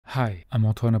Hi, I'm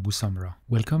Abou-Samra.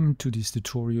 Welcome to this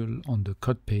tutorial on the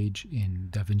cut page in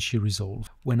DaVinci Resolve.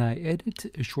 When I edit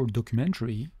a short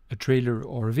documentary, a trailer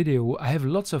or a video, I have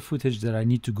lots of footage that I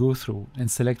need to go through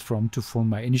and select from to form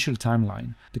my initial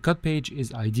timeline. The cut page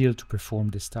is ideal to perform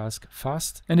this task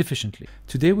fast and efficiently.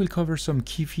 Today we'll cover some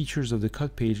key features of the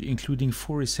cut page, including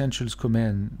 4 essentials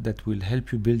commands that will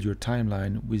help you build your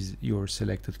timeline with your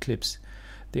selected clips.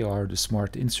 They are the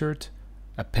Smart Insert,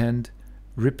 Append,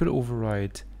 Ripple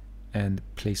Overwrite, and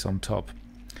Place on Top.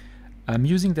 I'm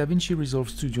using DaVinci Resolve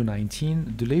Studio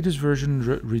 19, the latest version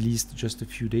released just a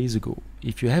few days ago.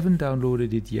 If you haven't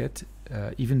downloaded it yet,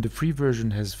 even the free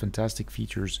version has fantastic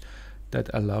features that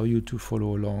allow you to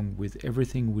follow along with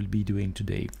everything we'll be doing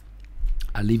today.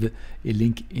 I'll leave a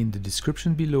link in the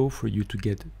description below for you to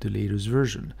get the latest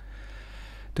version.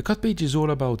 The cut page is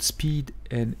all about speed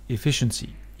and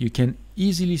efficiency. You can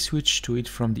easily switch to it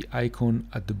from the icon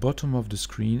at the bottom of the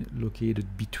screen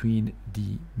located between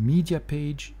the media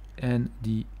page and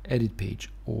the edit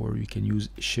page, or you can use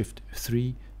Shift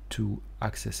 3 to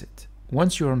access it.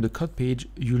 Once you're on the cut page,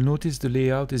 you'll notice the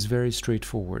layout is very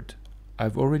straightforward.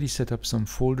 I've already set up some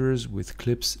folders with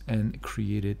clips and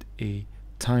created a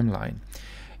timeline.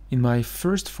 In my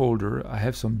first folder, I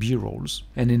have some B-rolls,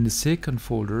 and in the second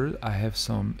folder, I have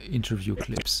some interview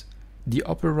clips. The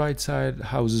upper right side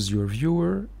houses your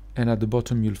viewer, and at the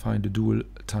bottom you'll find the dual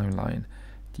timeline.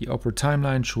 The upper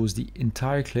timeline shows the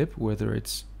entire clip, whether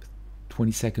it's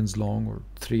 20 seconds long or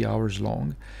 3 hours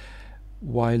long,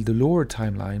 while the lower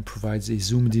timeline provides a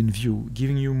zoomed in view,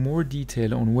 giving you more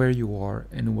detail on where you are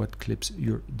and what clips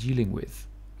you're dealing with.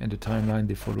 And the timeline,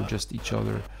 they follow just each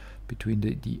other between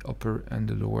the upper and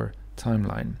the lower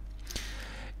timeline.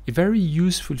 A very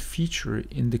useful feature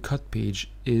in the cut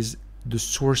page is the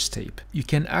source tape. You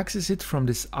can access it from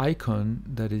this icon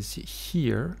that is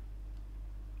here,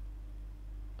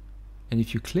 and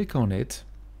if you click on it,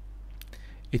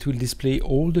 it will display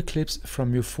all the clips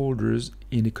from your folders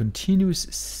in a continuous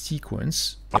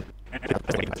sequence,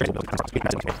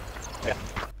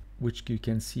 which you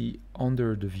can see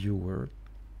under the viewer,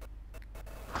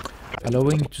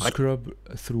 allowing you to scrub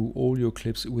through all your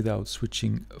clips without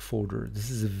switching folder.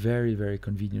 This is a very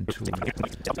convenient tool,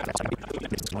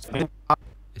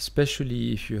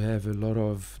 especially if you have a lot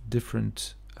of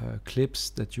different clips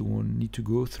that you won't need to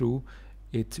go through.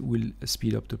 It will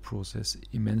speed up the process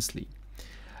immensely.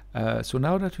 So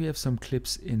now that we have some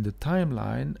clips in the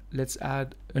timeline, let's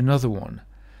add another one.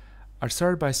 I'll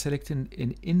start by selecting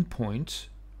an endpoint,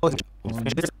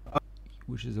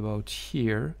 which is about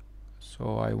here.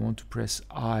 So I want to press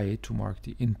I to mark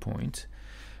the endpoint,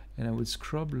 and I will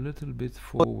scrub a little bit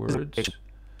forward.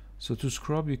 So to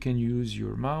scrub, you can use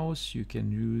your mouse, you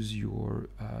can use your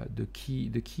the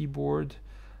keyboard,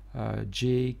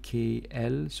 J, K,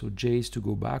 L. So J is to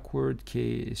go backward,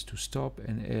 K is to stop,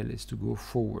 and L is to go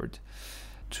forward.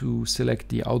 To select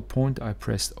the out point, I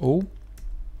pressed O.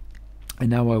 And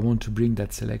now I want to bring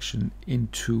that selection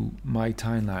into my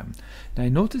timeline. Now I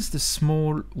notice the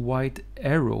small white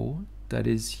arrow that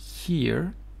is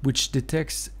here, which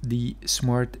detects the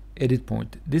smart edit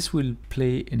point. This will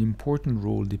play an important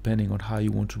role depending on how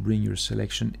you want to bring your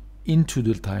selection into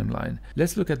the timeline.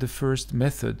 Let's look at the first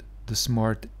method, the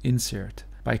smart insert.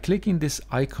 By clicking this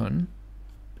icon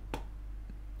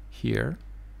here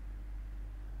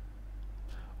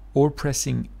or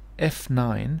pressing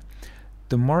F9,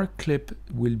 the marked clip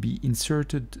will be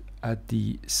inserted at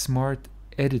the smart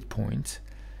edit point,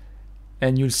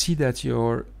 and you'll see that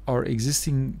our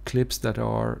existing clips that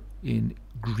are in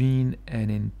green and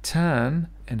in tan,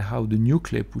 and how the new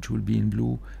clip, which will be in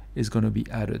blue, is going to be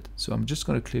added. So I'm just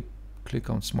going to click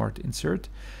on Smart Insert,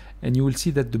 and you will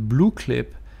see that the blue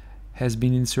clip has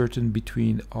been inserted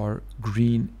between our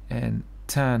green and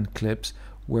tan clips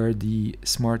where the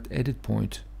smart edit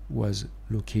point was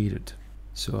located.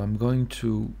 So I'm going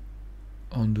to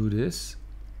undo this.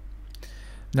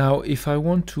 Now if I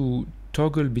want to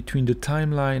toggle between the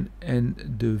timeline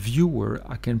and the viewer,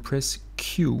 I can press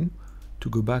Q to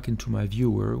go back into my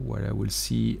viewer where I will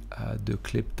see the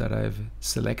clip that I've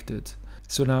selected.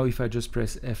 So now if I just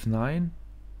press F9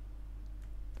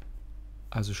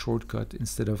 as a shortcut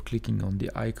instead of clicking on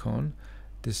the icon,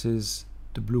 this is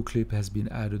the blue clip has been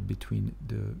added between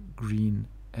the green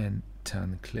and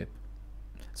tan clip.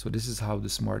 So this is how the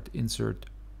smart insert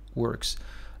works.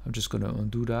 I'm just going to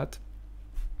undo that.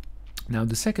 Now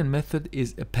the second method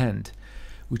is append,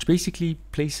 which basically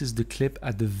places the clip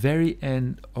at the very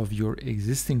end of your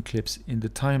existing clips in the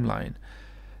timeline.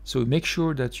 So make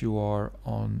sure that you are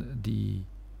on the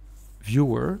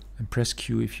viewer and press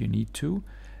Q if you need to.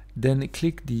 Then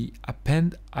click the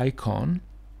append icon,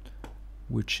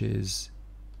 which is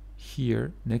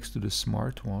here next to the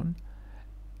smart one,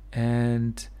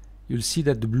 and you'll see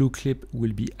that the blue clip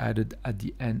will be added at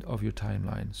the end of your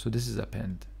timeline. So this is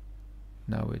Append.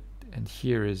 And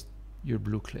here is your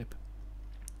blue clip.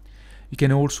 You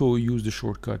can also use the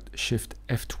shortcut Shift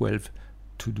F12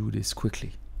 to do this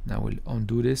quickly. Now we'll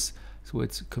undo this. So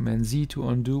it's Command Z to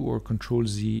undo or Control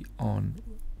Z on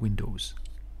Windows.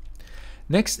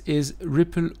 Next is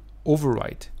Ripple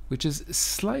Overwrite, which is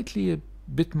slightly a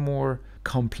bit more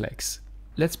complex.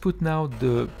 Let's put now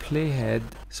the playhead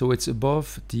so it's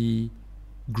above the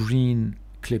green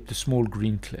clip, the small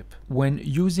green clip. When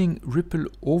using Ripple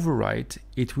Overwrite,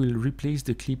 it will replace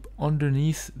the clip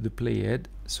underneath the playhead.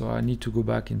 So I need to go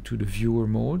back into the viewer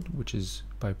mode, which is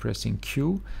by pressing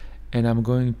Q, and I'm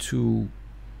going to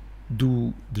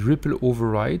do the Ripple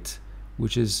Overwrite,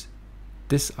 which is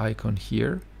this icon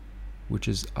here, which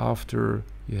is after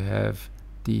you have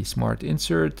the Smart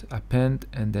Insert, Append,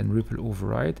 and then Ripple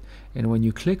Overwrite. And when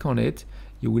you click on it,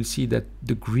 you will see that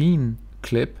the green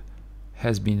clip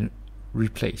has been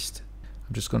replaced.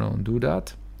 I'm just going to undo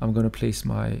that. I'm going to place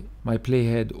my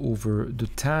playhead over the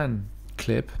tan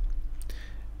clip,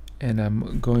 and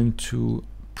I'm going to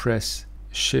press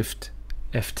Shift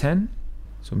F10.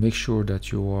 So make sure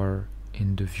that you are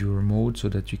in the viewer mode so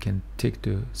that you can take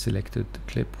the selected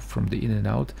clip from the in and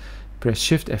out. Press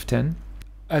Shift F10.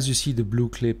 As you see, the blue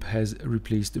clip has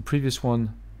replaced the previous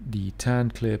one, the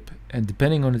tan clip, and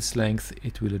depending on its length,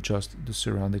 it will adjust the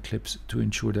surrounding clips to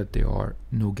ensure that there are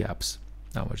no gaps.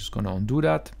 Now we're just going to undo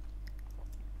that.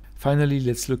 Finally,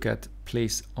 let's look at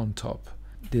Place on Top.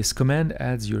 This command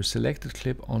adds your selected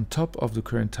clip on top of the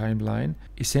current timeline,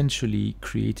 essentially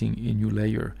creating a new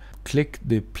layer. Click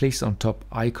the Place on Top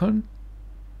icon,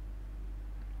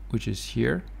 which is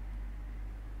here,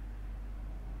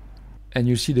 and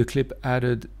you see the clip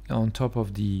added on top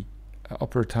of the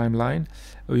upper timeline.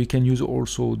 Or you can use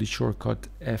also the shortcut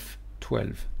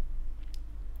F12.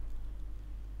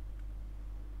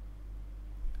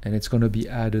 And it's going to be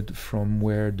added from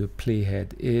where the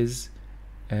playhead is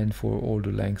and for all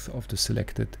the length of the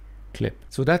selected clip.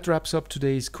 So that wraps up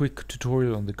today's quick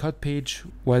tutorial on the cut page.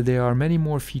 While there are many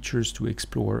more features to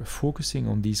explore, focusing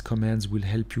on these commands will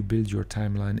help you build your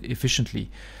timeline efficiently.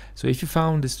 So if you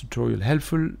found this tutorial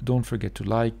helpful, don't forget to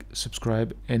like,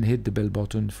 subscribe, and hit the bell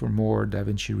button for more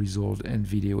DaVinci Resolve and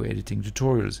video editing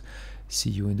tutorials. See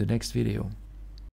you in the next video.